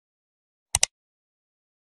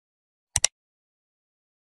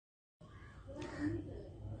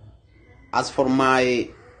As for my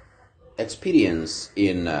experience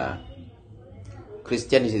in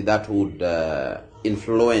Christianity that would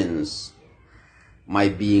influence my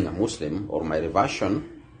being a Muslim or my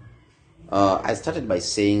reversion, I started by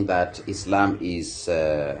saying that Islam is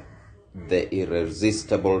the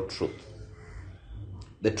irresistible truth.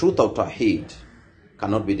 The truth of Tawheed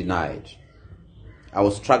cannot be denied. I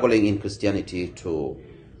was struggling in Christianity to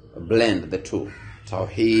blend the two,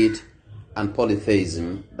 Tawheed and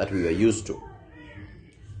polytheism that we were used to.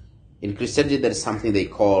 In Christianity, there is something they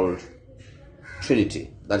call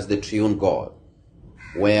Trinity, that is the triune God,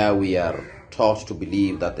 where we are taught to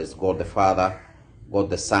believe that there's God the Father, God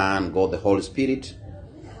the Son, God the Holy Spirit,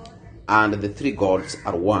 and the three gods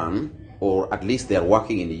are one, or at least they are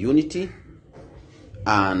working in unity,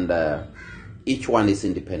 and each one is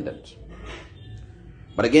independent.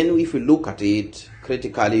 But again, if you look at it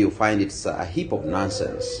critically, you find it's a heap of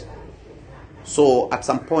nonsense. So at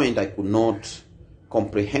some point, I could not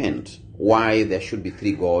comprehend why there should be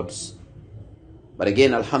three gods. But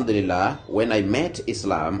again, alhamdulillah, when I met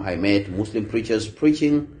Islam, I met Muslim preachers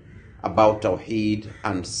preaching about Tawheed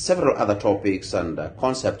and several other topics and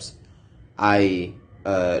concepts. I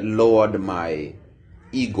lowered my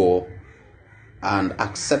ego and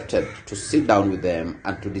accepted to sit down with them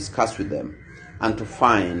and to discuss with them and to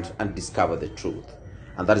find and discover the truth.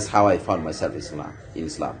 And that is how I found myself in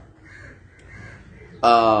Islam.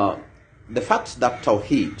 The fact that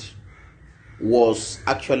Tawheed was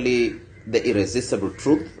actually the irresistible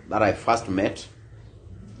truth that I first met,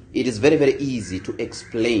 it is very, very easy to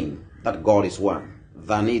explain that God is one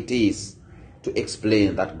than it is to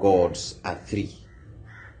explain that gods are three.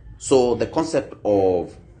 So the concept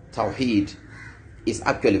of Tawheed is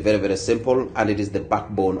actually very, very simple, and it is the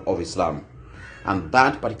backbone of Islam. And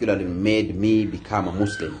that particularly made me become a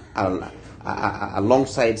Muslim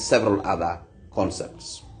alongside several other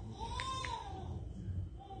concepts.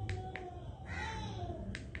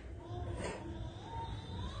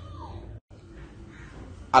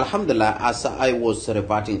 Alhamdulillah, as I was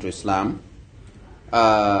reverting to Islam,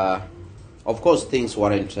 of course things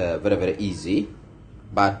weren't very, very easy,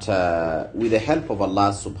 but with the help of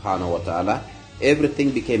Allah subhanahu wa ta'ala,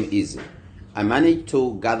 everything became easy. I managed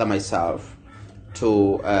to gather myself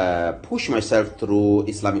to push myself through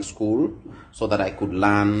Islamic school so that I could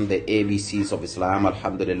learn the ABCs of Islam.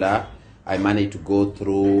 Alhamdulillah, I managed to go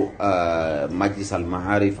through Majlis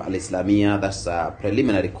al-Ma'arif al-Islamiyya, that's a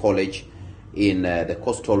preliminary college in the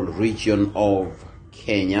coastal region of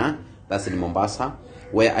Kenya, that's in Mombasa,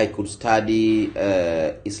 where I could study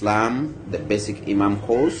Islam, the basic Imam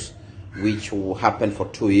course, which happened for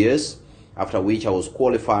 2 years, after which I was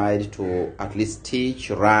qualified to at least teach,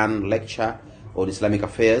 run, lecture on Islamic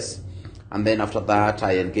affairs. And then after that,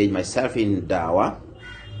 I engaged myself in Dawah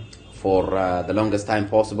for the longest time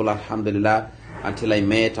possible, alhamdulillah, until I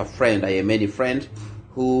met a friend, I made a friend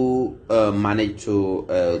who managed to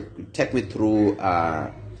take me through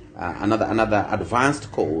another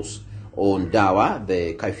advanced course on Dawah,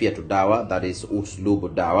 the Kaifiyat to Dawah, that is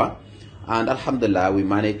Uslub Dawah. And alhamdulillah, we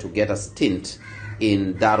managed to get a stint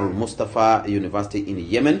in Darul Mustafa University in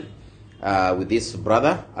Yemen with this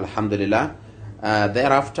brother, alhamdulillah.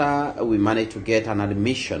 Thereafter, we managed to get an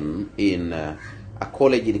admission in a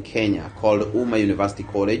college in Kenya called University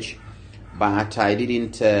College, but I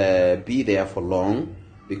didn't be there for long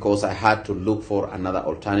because I had to look for another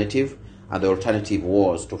alternative, and the alternative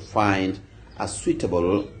was to find a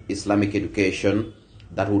suitable Islamic education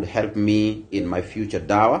that would help me in my future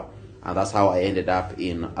dawah. And that's how I ended up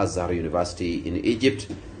in Azhar University in Egypt,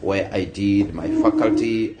 where I did my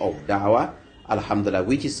faculty of dawah, alhamdulillah,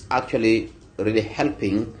 which is actually really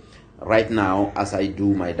helping right now as I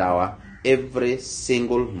do my dawah every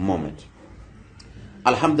single moment.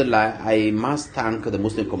 Alhamdulillah, I must thank the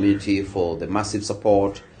Muslim community for the massive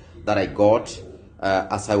support that I got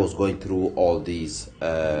as I was going through all these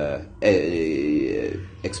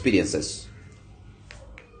experiences.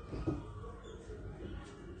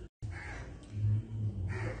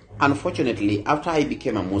 Unfortunately, after I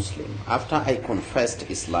became a Muslim, after I confessed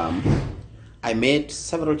Islam, I met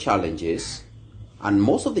several challenges, and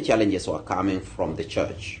most of the challenges were coming from the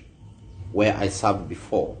church where I served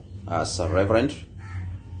before as a reverend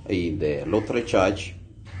in the Lutheran church,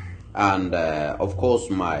 and of course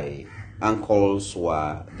my uncles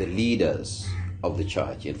were the leaders of the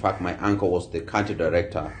church. In fact, my uncle was the country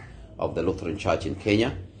director of the Lutheran church in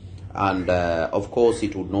Kenya, and of course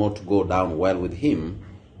it would not go down well with him,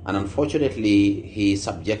 and unfortunately he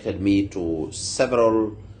subjected me to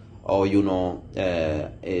several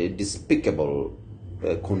despicable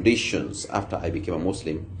conditions after I became a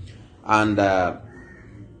Muslim. And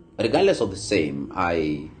Regardless of the same,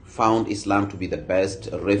 I found Islam to be the best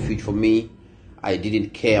refuge for me. I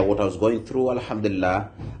didn't care what I was going through.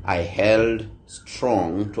 Alhamdulillah, I held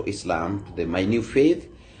strong to Islam, to my new faith,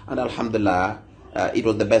 and Alhamdulillah, it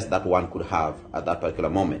was the best that one could have at that particular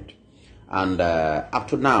moment. And up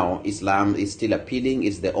to now, Islam is still appealing.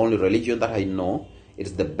 It's the only religion that I know.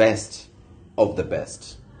 It's the best of the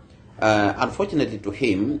best. Unfortunately to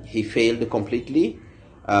him, he failed completely.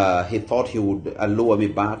 He thought he would lure me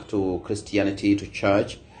back to Christianity, to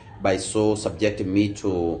church, by so subjecting me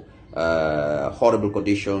to horrible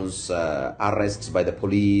conditions, arrests by the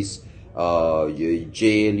police,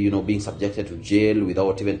 jail, being subjected to jail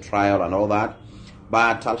without even trial and all that.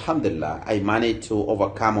 But Alhamdulillah, I managed to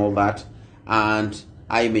overcome all that, and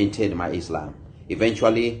I maintained my Islam.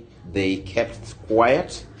 Eventually, they kept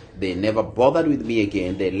quiet. They never bothered with me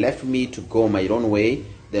again. They left me to go my own way.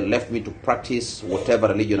 They left me to practice whatever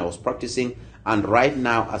religion I was practicing. And right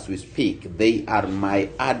now, as we speak, they are my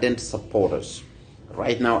ardent supporters.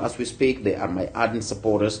 Right now, as we speak, they are my ardent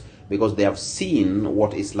supporters because they have seen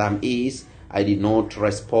what Islam is. I did not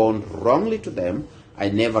respond wrongly to them. I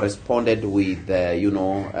never responded with,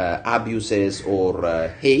 abuses or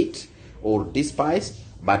hate or despise,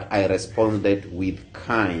 but I responded with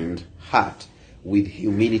kind heart, with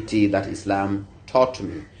humility that Islam taught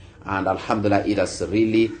me. And Alhamdulillah, it has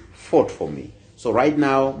really fought for me. So right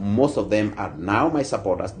now, most of them are now my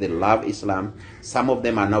supporters. They love Islam. Some of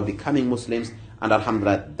them are now becoming Muslims. And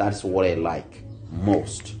Alhamdulillah, that's what I like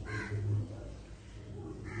most.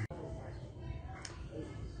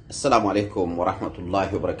 Assalamu alaikum wa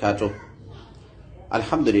rahmatullahi wa barakatuh.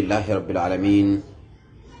 Alhamdulillahi rabbil alameen.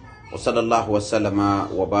 Wa sallallahu wa sallama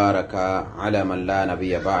wa baraka ala man la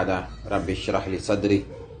nabiyya ba'da. Rabbi shrah li sadri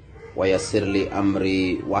wa yassir li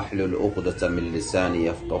amri wa hlul uqdatan min lisani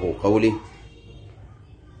yafqahu qawli.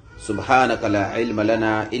 سبحانك لا علم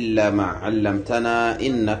لنا إلا ما علمتنا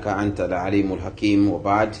إنك أنت العليم الحكيم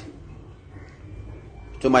وبعد.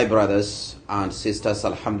 To my brothers and sisters,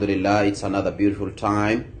 Alhamdulillah, it's another beautiful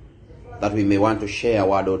time that we may want to share a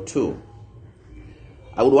word or two.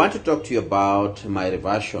 I would want to talk to you about my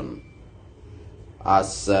reversion,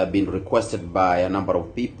 as been requested by a number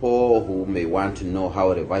of people who may want to know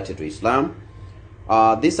how I reverted to Islam.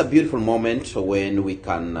 This is a beautiful moment when we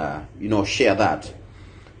can, share that.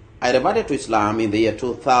 I reverted to Islam in the year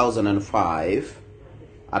 2005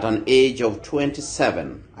 at an age of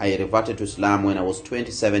 27. I reverted to Islam when I was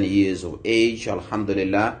 27 years of age,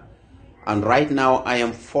 Alhamdulillah. And right now I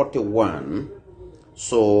am 41.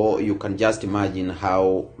 So you can just imagine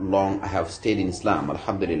how long I have stayed in Islam,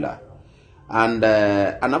 Alhamdulillah. And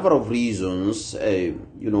a number of reasons,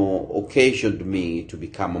 occasioned me to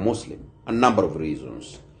become a Muslim. A number of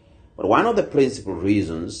reasons. But one of the principal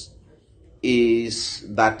reasons is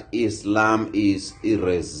that Islam is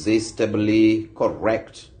irresistibly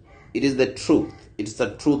correct. It is the truth. It is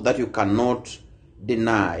a truth that you cannot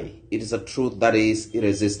deny. It is a truth that is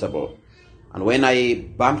irresistible. And when I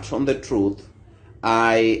bumped on the truth,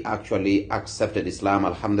 I actually accepted Islam,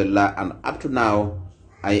 Alhamdulillah, and up to now,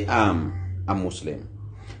 I am a Muslim.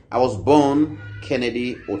 I was born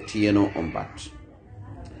Kennedy Otieno Ombat.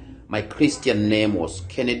 My Christian name was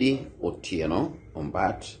Kennedy Otieno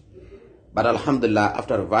Ombat. But Alhamdulillah,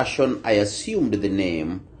 after reversion, I assumed the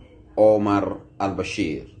name Omar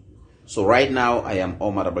al-Bashir. So right now, I am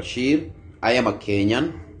Omar al-Bashir. I am a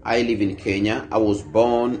Kenyan. I live in Kenya. I was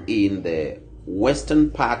born in the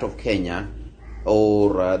western part of Kenya,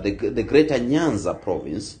 or the Greater Nyanza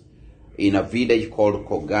province, in a village called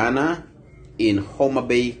Kogana in Homa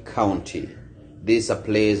Bay County. This is a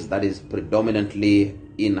place that is predominantly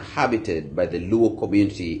inhabited by the Luo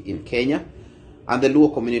community in Kenya. And the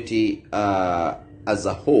Luo community as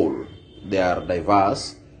a whole, they are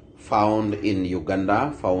diverse, found in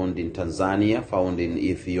Uganda, found in Tanzania, found in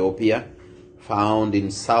Ethiopia, found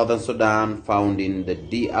in Southern Sudan, found in the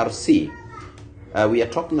DRC. We are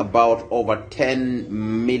talking about over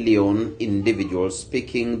 10 million individuals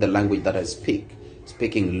speaking the language that I speak,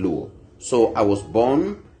 speaking Luo. So I was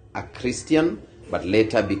born a Christian, but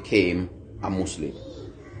later became a Muslim.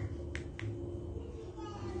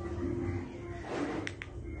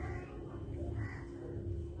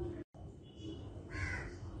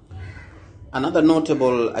 Another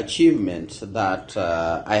notable achievement that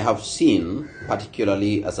I have seen,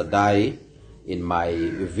 particularly as a Dai in my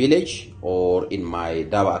village or in my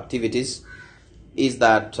Dawa activities, is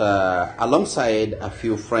that alongside a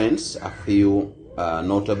few friends, a few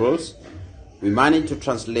notables, we managed to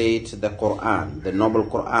translate the Quran, the Noble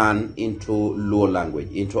Quran, into Luo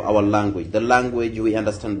language, into our language, the language we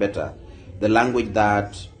understand better, the language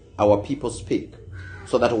that our people speak.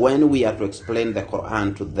 so that when we are to explain the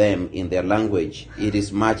Quran to them in their language, it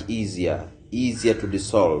is much easier to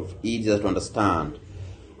dissolve, easier to understand,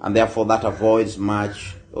 and therefore that avoids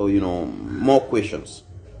much, more questions.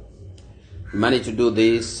 We managed to do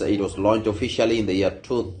this. It was launched officially in the year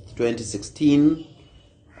 2016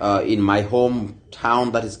 in my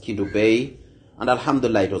hometown, that is Kidu Bay, and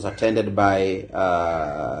alhamdulillah, it was attended by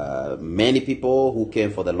many people who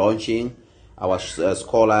came for the launching, our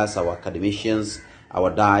scholars, our academicians, our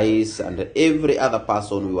dais, and every other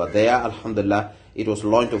person. We were there, alhamdulillah. It was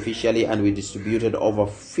launched officially, and we distributed over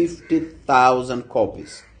 50,000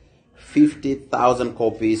 copies. 50,000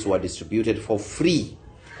 copies were distributed for free.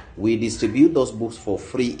 We distribute those books for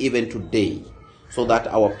free even today, so that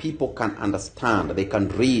our people can understand, they can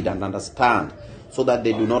read and understand, so that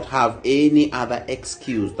they do not have any other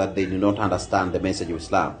excuse that they do not understand the message of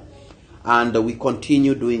Islam. And we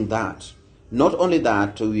continue doing that. Not only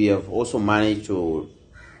that, we have also managed to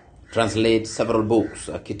translate several books.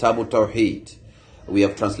 Kitabu Tawheed. We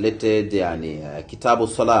have translated Kitabu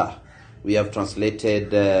Salah. We have translated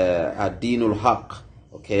Adinul Haq.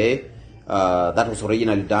 Okay, that was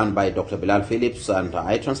originally done by Dr. Bilal Phillips, and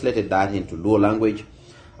I translated that into Luo language,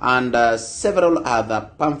 and several other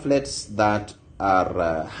pamphlets that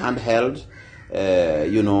are handheld,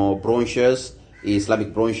 brochures,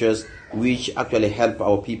 Islamic brochures, which actually help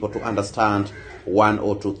our people to understand one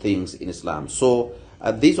or two things in Islam. So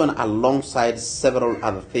this one, alongside several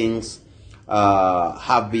other things,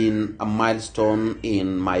 have been a milestone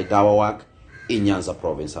in my dawah work in Nyanza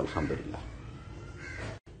province, alhamdulillah.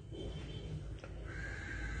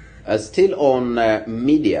 Still on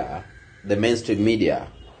media, the mainstream media,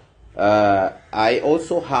 I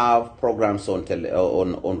also have programs on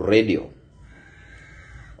radio.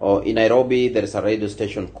 In Nairobi, there is a radio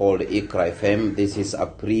station called Ikra FM. This is a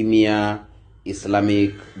premier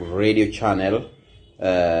Islamic radio channel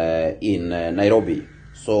in Nairobi.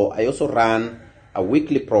 So I also run a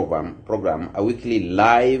weekly a weekly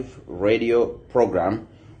live radio program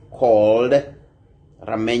called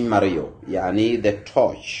Ramein Mario, yani the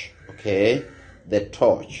torch, okay? The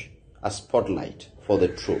torch, a spotlight for the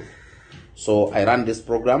truth. So I run this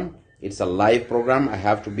program. It's a live program. I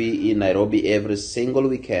have to be in Nairobi every single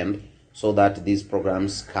weekend so that these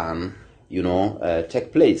programs can,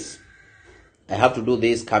 take place. I have to do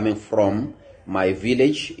this coming from my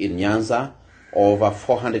village in Nyanza, over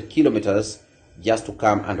 400 kilometers, just to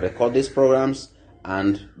come and record these programs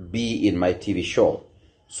and be in my TV show.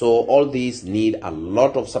 So all these need a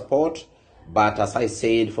lot of support, but as I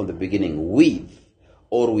said from the beginning, with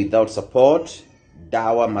or without support,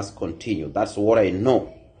 dawah must continue. That's what I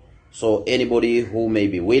know. So anybody who may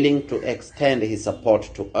be willing to extend his support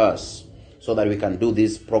to us so that we can do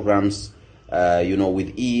these programs,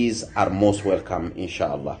 with ease, are most welcome,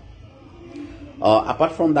 inshallah.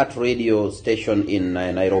 Apart from that radio station in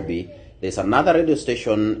Nairobi, there's another radio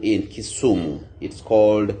station in Kisumu. It's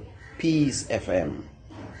called Peace FM.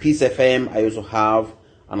 Peace FM, I also have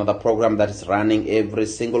another program that is running every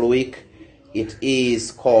single week. It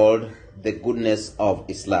is called The Goodness of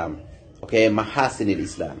Islam. Okay, Mahasin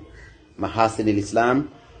al-Islam. Mahasin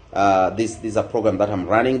al-Islam. This is a program that I'm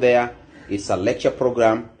running there. It's a lecture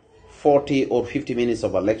program, 40 or 50 minutes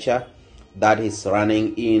of a lecture that is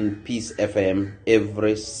running in Peace FM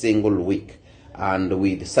every single week, and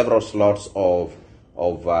with several slots of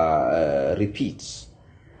repeats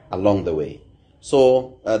along the way.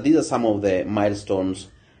 So these are some of the milestones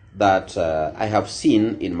that I have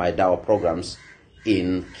seen in my dawah programs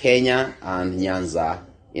in Kenya and Nyanza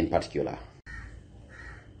in particular.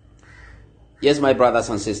 Yes, my brothers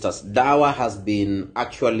and sisters, dawah has been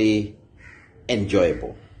actually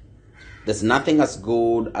enjoyable. There's nothing as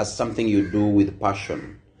good as something you do with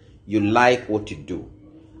passion. You like what you do.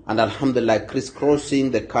 And alhamdulillah,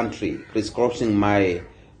 crisscrossing the country, crisscrossing my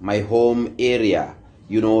home area,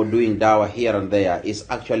 doing dawah here and there is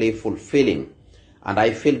actually fulfilling. And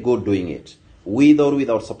I feel good doing it, with or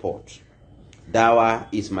without support. Dawah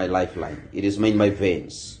is my lifeline. It is in my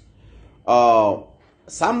veins.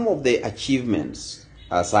 Some of the achievements,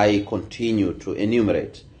 as I continue to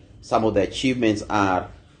enumerate, some of the achievements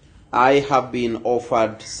are, I have been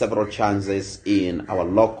offered several chances in our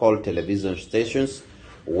local television stations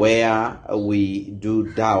where we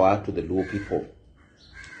do dawah to the Luo people.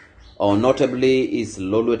 Notably is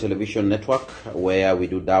Lolwe Television Network, where we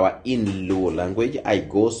do dawah in Luo language. I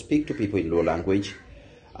go speak to people in Luo language.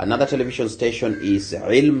 Another television station is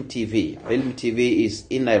Ilm TV. Ilm TV is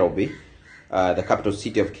in Nairobi, the capital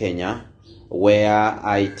city of Kenya, where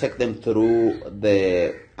I take them through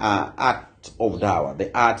the art of dawah,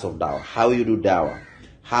 the arts of dawah, how you do dawah,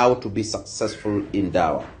 how to be successful in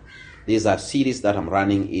dawah. These are series that I'm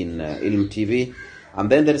running in Ilm TV. And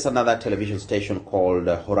then there is another television station called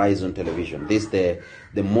Horizon Television. This is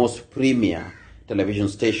the most premier television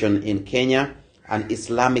station in Kenya, an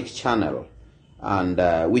Islamic channel,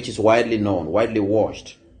 and which is widely known, widely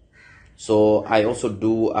watched. So I also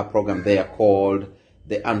do a program there called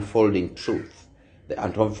The Unfolding Truth. The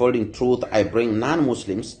Unfolding Truth, I bring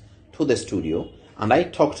non-Muslims to the studio and I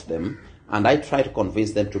talk to them and I try to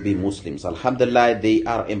convince them to be Muslims. Alhamdulillah, they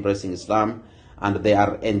are embracing Islam and they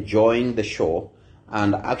are enjoying the show,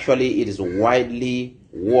 and actually it is widely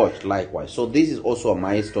watched likewise. So this is also a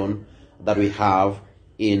milestone that we have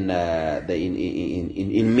in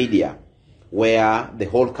media, where the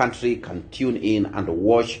whole country can tune in and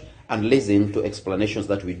watch and listen to explanations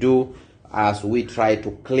that we do as we try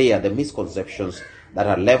to clear the misconceptions that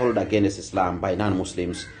are leveled against Islam by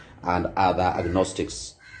non-Muslims and other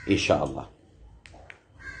agnostics, inshallah.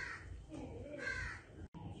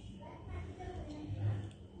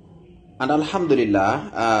 And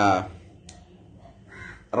alhamdulillah,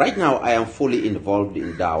 right now I am fully involved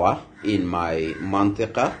in dawah in my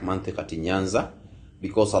mantiqa Nyanza,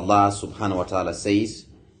 because Allah subhanahu wa ta'ala says,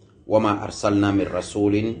 وَمَا أَرْسَلْنَا مِن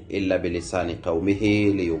رَسُولٍ إِلَّا بِلِسَانِ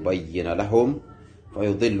قَوْمِهِ لِيُبَيِّنَ لَهُمْ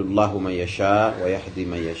فَيُضِلُّ اللَّهُ مَن يَشَاءُ وَيَهْدِي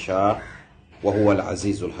مَن يَشَاءُ وَهُوَ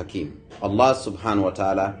الْعَزِيزُ الْحَكِيمُ. Allah subhanahu wa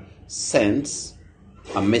ta'ala sends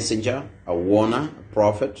a messenger, a warner, a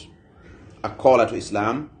prophet, a caller to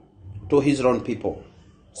Islam, to his own people,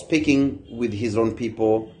 speaking with his own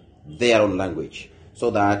people their own language,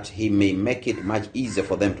 so that he may make it much easier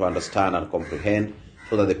for them to understand and comprehend,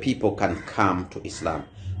 so that the people can come to Islam.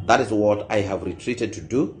 That is what I have retreated to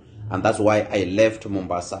do, and that's why I left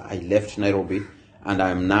Mombasa, I left Nairobi, and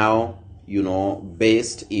I'm now,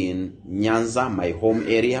 based in Nyanza, my home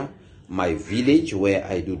area, my village where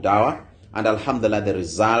I do dawah, and alhamdulillah, the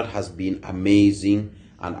result has been amazing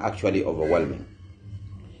and actually overwhelming.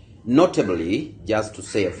 Notably, just to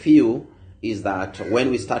say a few, is that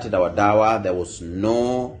when we started our dawah, there was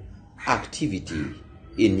no activity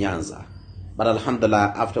in Nyanza. But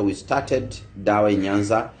alhamdulillah, after we started dawah in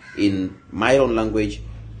Nyanza, in my own language,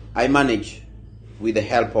 I managed, with the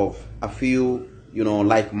help of a few,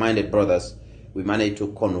 like-minded brothers, we managed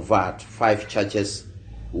to convert 5 churches,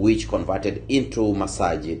 which converted into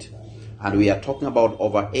masajid. And we are talking about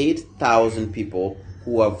over 8,000 people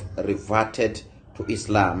who have reverted to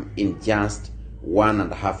Islam in just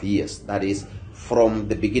 1.5 years. That is, from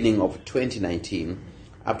the beginning of 2019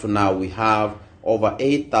 up to now, we have over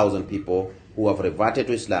 8,000 people who have reverted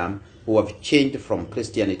to Islam, who have changed from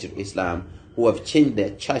Christianity to Islam, who have changed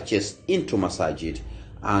their churches into masajid,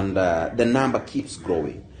 and the number keeps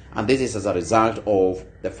growing. And this is as a result of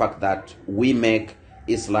the fact that we make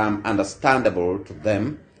Islam understandable to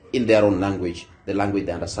them in their own language, the language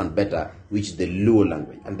they understand better, which is the Luo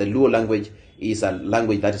language. And the Luo language is a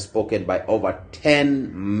language that is spoken by over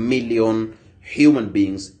 10 million human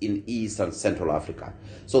beings in East and Central Africa.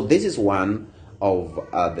 So this is one of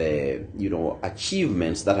the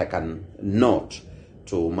achievements that I can note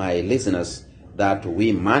to my listeners, that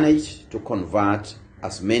we managed to convert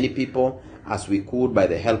as many people as we could by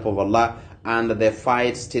the help of Allah, and the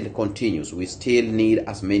fight still continues. We still need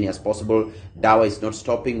as many as possible. Dawah is not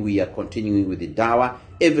stopping. We are continuing with the dawah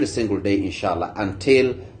every single day, inshallah,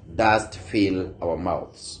 until dust fill our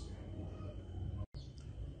mouths.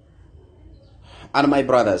 And my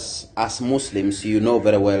brothers, as Muslims, you know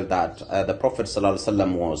very well that the Prophet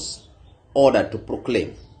ﷺ was ordered to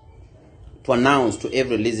proclaim, to announce to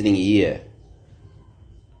every listening ear,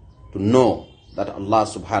 to know that Allah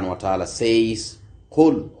subhanahu wa ta'ala says,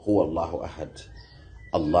 قُلْ هُوَ اللَّهُ أَحَدٌ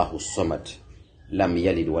اللَّهُ الصَّمَدُ لَمْ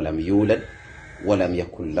يَلِدْ وَلَمْ يُولَدْ وَلَمْ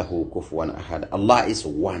يَكُنْ لَهُ كُفُوًا أَحَدٌ. Allah is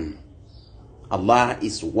one. Allah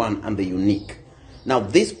is one and the unique. Now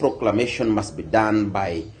this proclamation must be done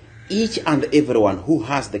by each and everyone who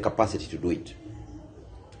has the capacity to do it.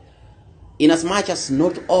 Inasmuch as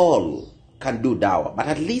not all can do dawah, but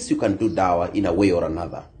at least you can do dawah in a way or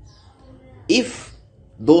another. If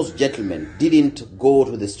those gentlemen didn't go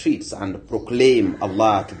to the streets and proclaim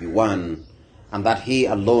Allah to be one and that He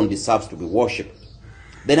alone deserves to be worshipped,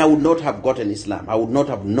 then I would not have gotten Islam. I would not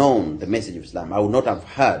have known the message of Islam. I would not have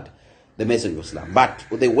heard the message of Islam. But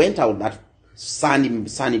they went out that sunny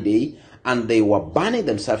day and they were burning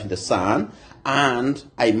themselves in the sun, and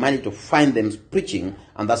I managed to find them preaching,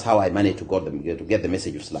 and that's how I managed to get the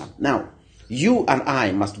message of Islam. Now, you and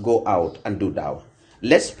I must go out and do dawah.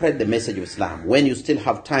 Let's spread the message of Islam when you still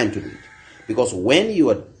have time to do it. Because when you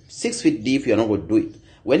are 6 feet deep, you are not going to do it.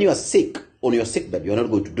 When you are sick, on your sick bed, you are not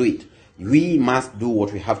going to do it. We must do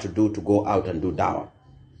what we have to do to go out and do dawah.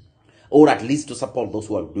 Or at least to support those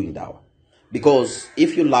who are doing dawah. Because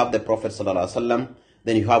if you love the Prophet ﷺ,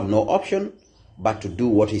 then you have no option but to do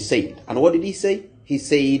what he said. And what did he say? He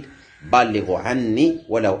said, "Balighu anni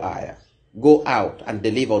walau aya." Go out and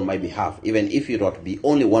deliver on my behalf, even if it ought to be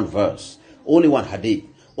only one verse, only one hadith,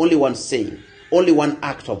 only one saying, only one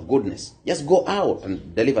act of goodness. Just go out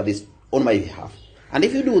and deliver this on my behalf. And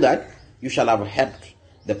if you do that, you shall have helped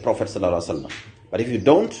the Prophet ﷺ. But if you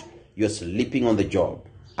don't, you're sleeping on the job.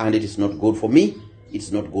 And it is not good for me,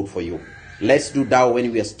 it's not good for you. Let's do dawah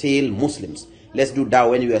when we are still Muslims. Let's do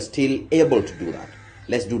dawah when we are still able to do that.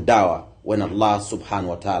 Let's do dawah when Allah subhanahu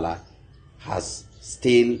wa ta'ala has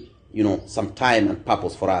still, some time and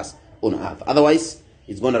purpose for us on earth. Otherwise,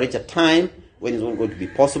 it's going to reach a time when it's not going to be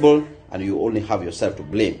possible and you only have yourself to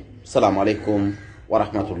blame. Assalamu alaikum wa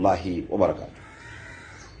rahmatullahi wa barakatuh.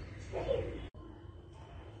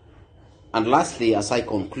 And lastly, as I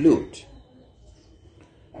conclude,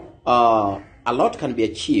 a lot can be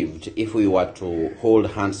achieved if we were to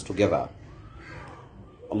hold hands together.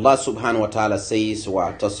 Allah subhanahu wa ta'ala says,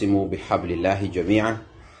 وَاعْتَصِمُوا بِحَبْلِ اللَّهِ جَمِيعًا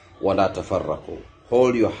وَلَا تَفَرَّقُوا.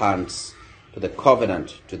 Hold your hands to the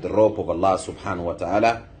covenant, to the rope of Allah subhanahu wa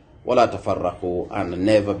ta'ala, وَلَا تَفَرَّقُوا, and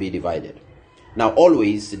never be divided. Now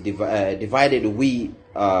always divided we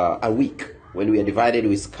are weak. When we are divided,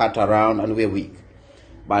 we scatter around and we are weak.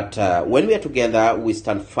 But when we are together, we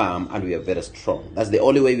stand firm and we are very strong. That's the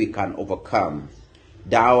only way we can overcome.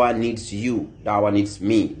 Dawah needs you, dawah needs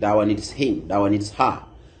me, dawah needs him, dawah needs her.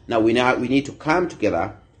 Now we need to come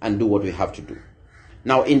together and do what we have to do.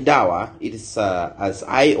 Now in dawah, it is, as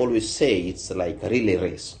I always say, it's like a relay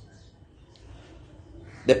race.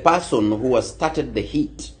 The person who has started the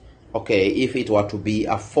heat, okay, if it were to be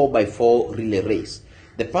a 4x4 relay race,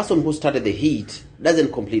 the person who started the heat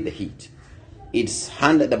doesn't complete the heat.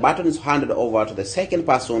 The baton is handed over to the second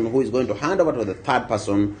person, who is going to hand over to the third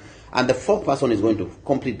person, and the fourth person is going to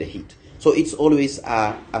complete the heat. So it's always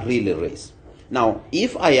a relay race. Now,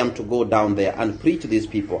 if I am to go down there and preach to these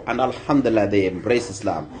people, and alhamdulillah, they embrace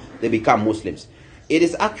Islam, they become Muslims, it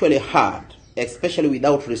is actually hard, especially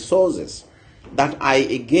without resources, that I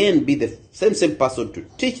again be the same person to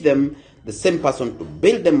teach them, the same person to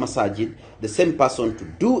build them masajid, the same person to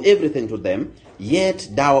do everything to them. Yet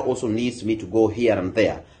dawah also needs me to go here and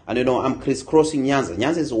there. And I'm crisscrossing Nyanza.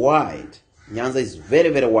 Nyanza is wide. Nyanza is very,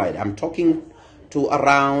 very wide. I'm talking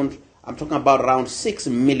about around 6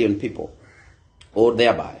 million people or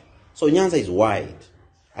thereby. So Nyanza is wide.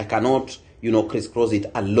 I cannot, crisscross it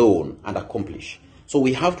alone and accomplish. So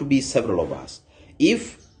we have to be several of us.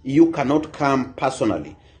 If you cannot come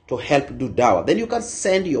personally to help do dawah, then you can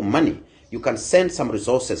send your money. You can send some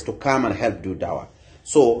resources to come and help do dawah.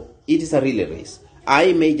 So it is a relay race.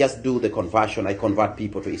 I may just do the conversion. I convert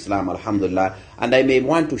people to Islam, alhamdulillah. And I may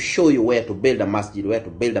want to show you where to build a masjid, where to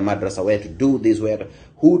build a madrasa, where to do this,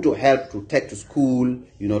 who to help to take to school,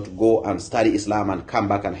 to go and study Islam and come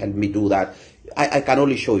back and help me do that. I can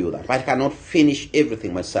only show you that. But I cannot finish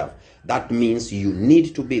everything myself. That means you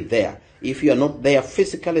need to be there. If you are not there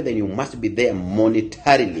physically, then you must be there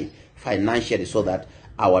monetarily, financially, so that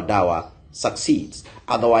our dawah succeeds.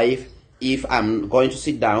 Otherwise, if I'm going to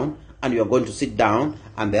sit down and you are going to sit down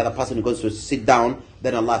and the other person is going to sit down,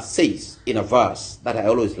 then Allah says in a verse that I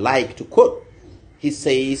always like to quote, He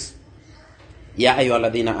says, يا أيها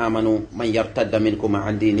الذين آمنوا من يرتد منكم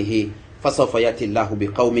عن دينه فسوف يأتي الله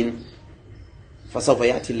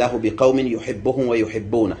بقوم يحبهم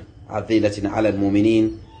ويحبونه عذلة على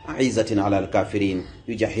المؤمنين عزة على الكافرين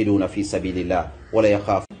يجاهدون في سبيل الله ولا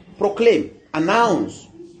يخاف. Proclaim, announce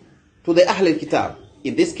to the Ahl al-Kitab,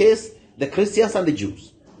 in this case the Christians and the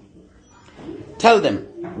Jews. Tell them,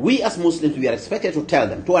 we as Muslims, we are expected to tell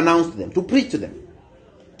them, to announce to them, to preach to them.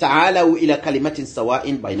 تعالوا إلى كلمة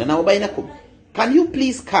سواء بيننا وبينكم. Can you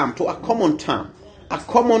please come to a common term, a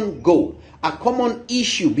common goal, a common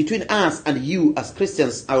issue between us and you as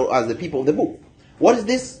Christians or as the people of the book? What is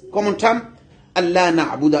this common term? Allah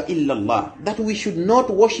na'budu illa Allah. That we should not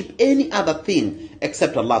worship any other thing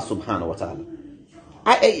except Allah subhanahu wa ta'ala.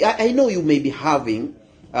 I know you may be having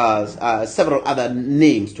several other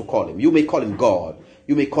names to call him. You may call him God.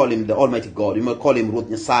 You may call him the Almighty God. You may call him Ruth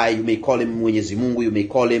Nyasai. You may call him Mwenyezi Mungu. You may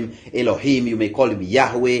call him Elohim. You may call him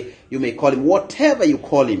Yahweh. You may call him whatever you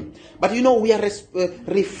call him. But we are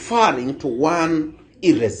referring to one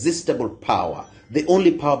irresistible power, the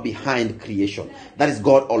only power behind creation. That is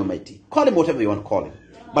God Almighty. Call him whatever you want to call him.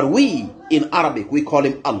 But we, in Arabic, we call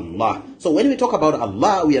him Allah. So when we talk about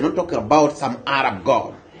Allah, we are not talking about some Arab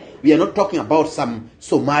God. We are not talking about some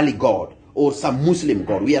Somali God or some Muslim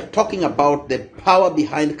God. We are talking about the power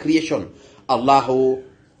behind creation, Allahu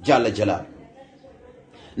Jalla Jalal.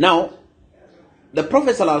 Now, the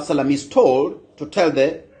Prophet ﷺ is told to tell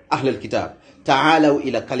the Ahl al-Kitab, تعالوا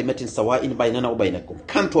إلى كلمة سواء بيننا وبينكم.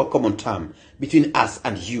 Come to a common term between us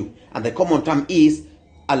and you. And the common term is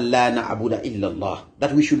Allah na'budu illa Allah.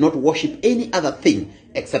 That we should not worship any other thing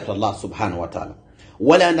except Allah subhanahu wa ta'ala.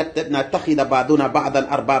 ولا نتخذ بعضنا بعضا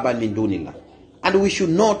أربابا من دون الله. And we should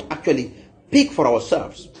not actually pick for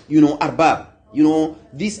ourselves, arbab.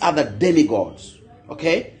 These are the demigods.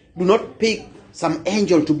 Okay? Do not pick some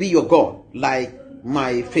angel to be your God, like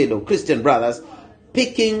my fellow Christian brothers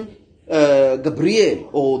picking Gabriel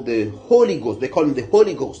or the Holy Ghost. They call him the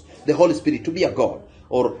Holy Ghost, the Holy Spirit, to be a God,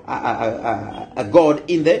 or a God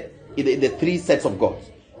in the three sets of gods.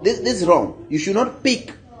 This is wrong. You should not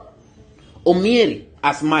pick Omeri,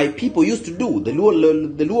 as my people used to do. The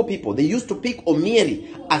Luo people, they used to pick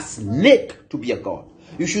Omeri as snake to be a God.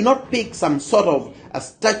 You should not pick some sort of a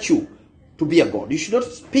statue to be a God. You should not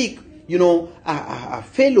pick, a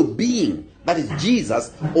fellow being, that is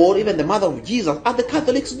Jesus, or even the mother of Jesus, as the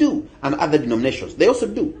Catholics do, and other denominations. They also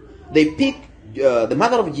do. They pick the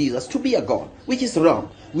mother of Jesus to be a God, which is wrong.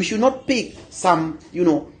 We should not pick some,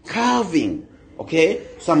 carving, okay,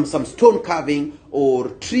 some stone carving or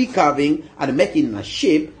tree carving and making a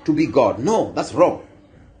shape to be God. No, that's wrong.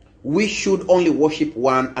 We should only worship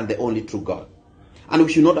one and the only true God. And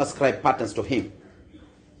we should not ascribe partners to him.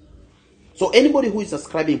 So anybody who is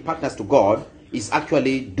ascribing partners to God is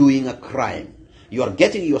actually doing a crime. You are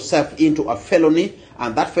getting yourself into a felony,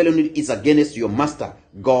 and that felony is against your master,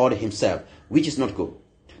 God himself, which is not good.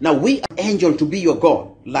 Now, we are angel to be your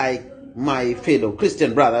God, like my fellow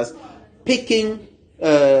Christian brothers picking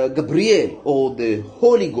Gabriel or the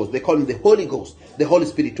Holy Ghost. They call him the Holy Ghost, the Holy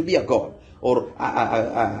Spirit, to be a God, or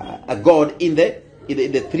a God in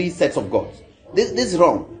the three sets of gods. This is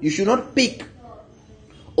wrong. You should not pick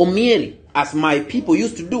Omeri, as my people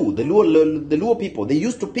used to do. The Luo people, they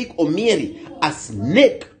used to pick Omeri as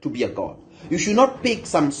snake to be a God. You should not pick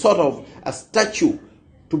some sort of a statue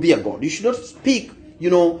to be a God. You should not pick,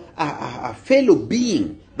 a fellow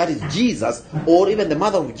being, that is Jesus, or even the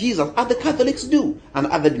mother of Jesus, as the Catholics do, and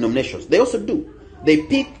other denominations. They also do. They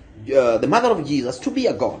pick the mother of Jesus to be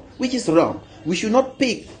a God, which is wrong. We should not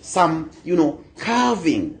pick some,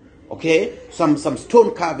 carving, okay, some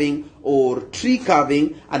stone carving or tree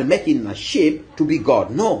carving and making a shape to be God.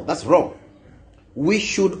 No, that's wrong. We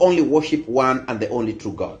should only worship one and the only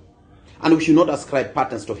true God. And we should not ascribe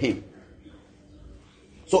partners to him.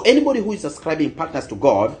 So anybody who is ascribing partners to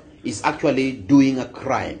God is actually doing a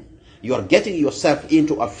crime. You are getting yourself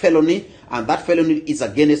into a felony, and that felony is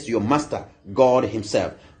against your master, God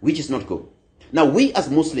himself, which is not good. Now, we as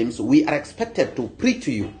Muslims, we are expected to preach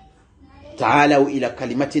to you. تعالوا إلى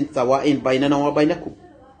كلمة سواء بيننا وبينكم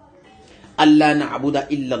ألا نعبد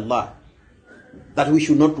إلا الله. That we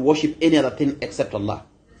should not worship any other thing except Allah.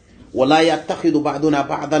 ولا يتخذ بعضنا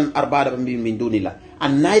بعضا أربابا من دون الله.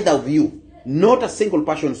 And neither of you, not a single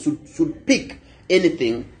person, should pick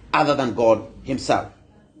anything other than God himself.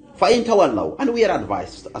 فإن تولوا, and we are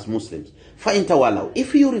advised as Muslims, فإن تولوا,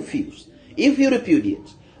 if you refuse, if you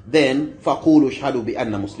repudiate, then فقولوا اشهدوا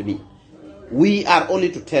بأننا مسلمين. We are only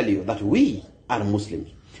to tell you that we are Muslims.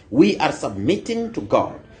 We are submitting to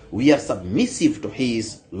God. We are submissive to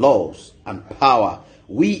his laws and power.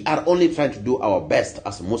 We are only trying to do our best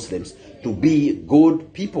as Muslims to be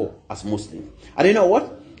good people as Muslims. And you know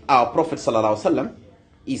what? Our Prophet ﷺ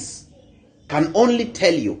can only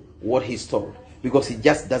tell you what he's told, because he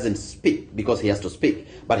just doesn't speak because he has to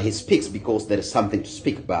speak, but he speaks because there is something to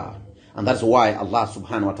speak about. And that's why Allah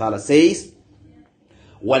subhanahu wa ta'ala says,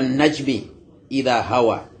 وَالنَّجْمِ إِذَا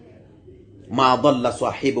هَوَى مَا ضَلَّ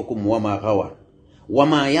صَاحِبُكُمْ وَمَا غَوَى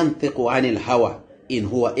وَمَا يَنْطِقُ عَنِ الْهَوَى إِنْ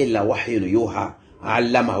هُوَ إِلَّا وَحْيٌ يُوحَى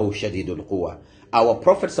عَلَّمَهُ شَدِيدُ الْقُوَى. Our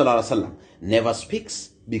Prophet ﷺ never speaks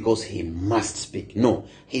because he must speak. No,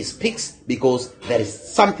 he speaks because there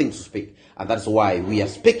is something to speak. And that's why we are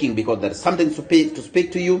speaking, because there is something to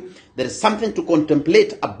speak to you. There is something to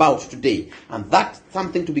contemplate about today. And that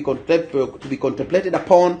something to be contemplated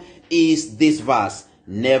upon is this verse.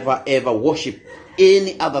 Never ever worship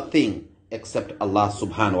any other thing except Allah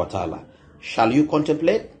subhanahu wa ta'ala. Shall you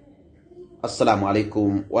contemplate? Assalamu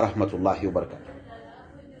alaikum wa rahmatullahi wa barakatuh.